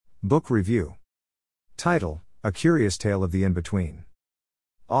Book Review. Title: A Curious Tale of the In-Between.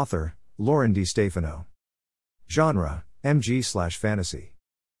 Author: Lauren DeStefano. Genre: MG/fantasy.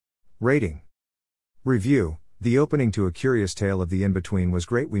 Rating. Review. The opening to A Curious Tale of the In-Between was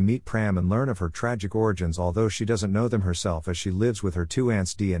great. We meet Pram and learn of her tragic origins, although she doesn't know them herself, as she lives with her two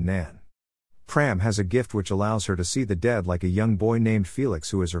aunts Dee and Nan. Pram has a gift which allows her to see the dead, like a young boy named Felix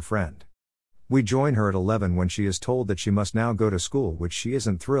who is her friend. We join her at 11 when she is told that she must now go to school, which she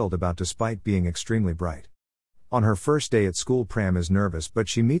isn't thrilled about despite being extremely bright. On her first day at school, Pram is nervous, but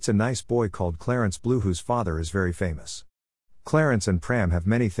she meets a nice boy called Clarence Blue whose father is very famous. Clarence and Pram have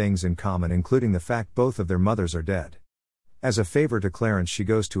many things in common, including the fact both of their mothers are dead. As a favor to Clarence, she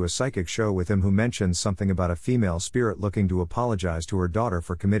goes to a psychic show with him who mentions something about a female spirit looking to apologize to her daughter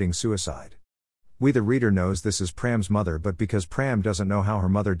for committing suicide. We, the reader, knows this is Pram's mother, but because Pram doesn't know how her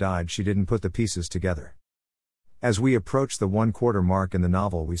mother died, she didn't put the pieces together. As we approach the 1/4 mark in the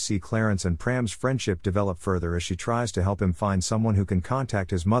novel, we see Clarence and Pram's friendship develop further as she tries to help him find someone who can contact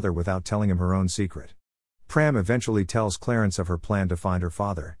his mother without telling him her own secret. Pram eventually tells Clarence of her plan to find her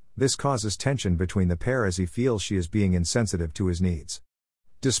father. This causes tension between the pair as he feels she is being insensitive to his needs.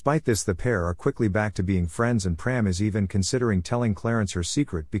 Despite this, the pair are quickly back to being friends, and Pram is even considering telling Clarence her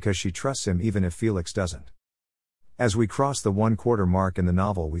secret because she trusts him even if Felix doesn't. As we cross the 1/4 mark in the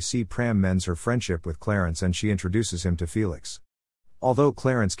novel, we see Pram mends her friendship with Clarence and she introduces him to Felix. Although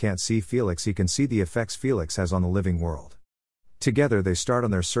Clarence can't see Felix, he can see the effects Felix has on the living world. Together they start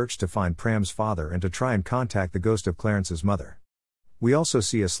on their search to find Pram's father and to try and contact the ghost of Clarence's mother. We also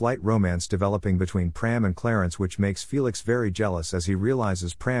see a slight romance developing between Pram and Clarence, which makes Felix very jealous as he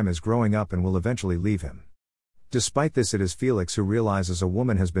realizes Pram is growing up and will eventually leave him. Despite this, it is Felix who realizes a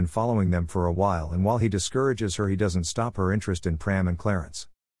woman has been following them for a while, and while he discourages her, he doesn't stop her interest in Pram and Clarence.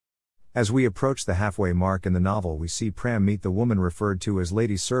 As we approach the halfway mark in the novel, we see Pram meet the woman referred to as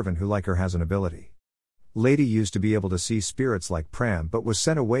Lady Servant, who, like her, has an ability. Lady used to be able to see spirits like Pram, but was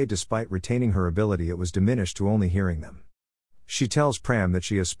sent away. Despite retaining her ability, it was diminished to only hearing them. She tells Pram that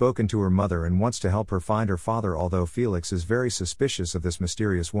she has spoken to her mother and wants to help her find her father, although Felix is very suspicious of this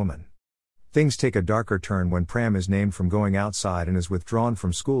mysterious woman. Things take a darker turn when Pram is named from going outside and is withdrawn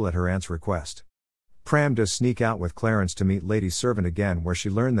from school at her aunt's request. Pram does sneak out with Clarence to meet Lady Servant again, where she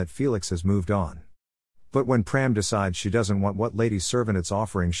learned that Felix has moved on. But when Pram decides she doesn't want what Lady Servant is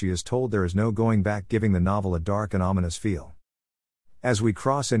offering, she is told there is no going back, giving the novel a dark and ominous feel. As we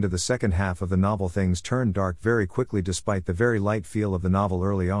cross into the second half of the novel, things turn dark very quickly despite the very light feel of the novel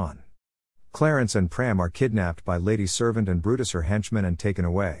early on. Clarence and Pram are kidnapped by Lady Servant and Brutus, her henchman, and taken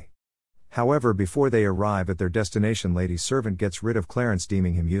away. However, before they arrive at their destination, Lady Servant gets rid of Clarence,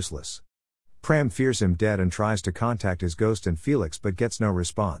 deeming him useless. Pram fears him dead and tries to contact his ghost and Felix, but gets no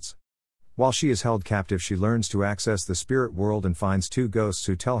response. While she is held captive, she learns to access the spirit world and finds two ghosts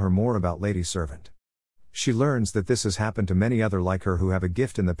who tell her more about Lady Servant. She learns that this has happened to many other like her who have a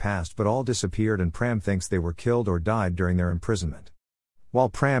gift in the past, but all disappeared, and Pram thinks they were killed or died during their imprisonment. While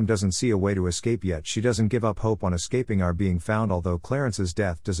Pram doesn't see a way to escape yet, she doesn't give up hope on escaping or being found, although Clarence's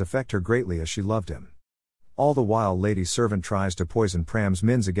death does affect her greatly as she loved him. All the while, Lady Servant tries to poison Pram's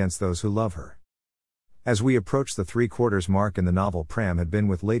mins against those who love her. As we approach the 3/4 mark in the novel, Pram had been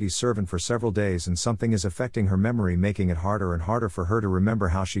with Lady Servant for several days and something is affecting her memory, making it harder and harder for her to remember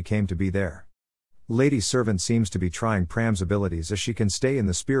how she came to be there. Lady Servant seems to be trying Pram's abilities as she can stay in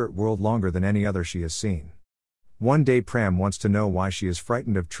the spirit world longer than any other she has seen. One day Pram wants to know why she is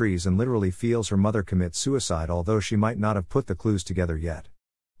frightened of trees and literally feels her mother commit suicide, although she might not have put the clues together yet.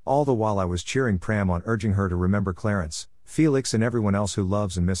 All the while I was cheering Pram on, urging her to remember Clarence, Felix and everyone else who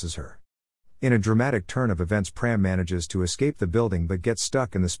loves and misses her. In a dramatic turn of events, Pram manages to escape the building but gets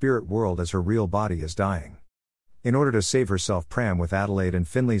stuck in the spirit world as her real body is dying. In order to save herself, Pram, with Adelaide and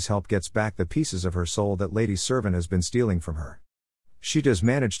Finley's help, gets back the pieces of her soul that Lady Servant has been stealing from her. She does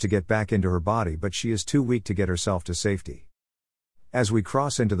manage to get back into her body, but she is too weak to get herself to safety. As we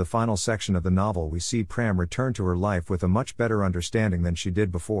cross into the final section of the novel, we see Pram return to her life with a much better understanding than she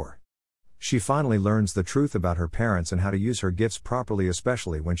did before. She finally learns the truth about her parents and how to use her gifts properly,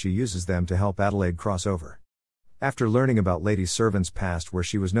 especially when she uses them to help Adelaide cross over. After learning about Lady Servant's past, where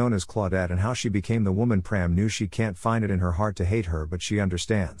she was known as Claudette, and how she became the woman, Pram knew she can't find it in her heart to hate her, but she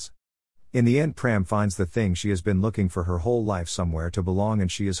understands. In the end, Pram finds the thing she has been looking for her whole life, somewhere to belong,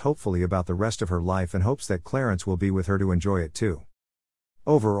 and she is hopefully about the rest of her life and hopes that Clarence will be with her to enjoy it too.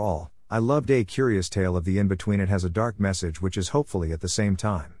 Overall, I loved A Curious Tale of the In-Between. It has a dark message which is hopefully at the same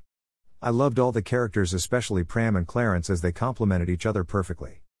time. I loved all the characters, especially Pram and Clarence, as they complemented each other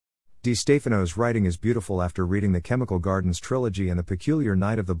perfectly. DeStefano's writing is beautiful. After reading the Chemical Gardens trilogy and The Peculiar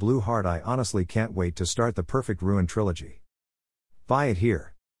Night of the Blue Heart, I honestly can't wait to start the Perfect Ruin trilogy. Buy it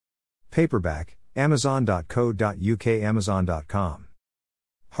here. Paperback, Amazon.co.uk, Amazon.com.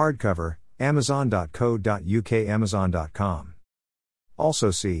 Hardcover, Amazon.co.uk, Amazon.com.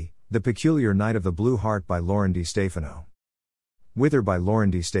 Also see, The Peculiar Night of the Blue Heart by Lauren DeStefano. Wither by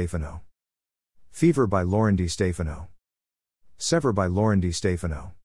Lauren DeStefano. Fever by Lauren DeStefano. Sever by Lauren DeStefano.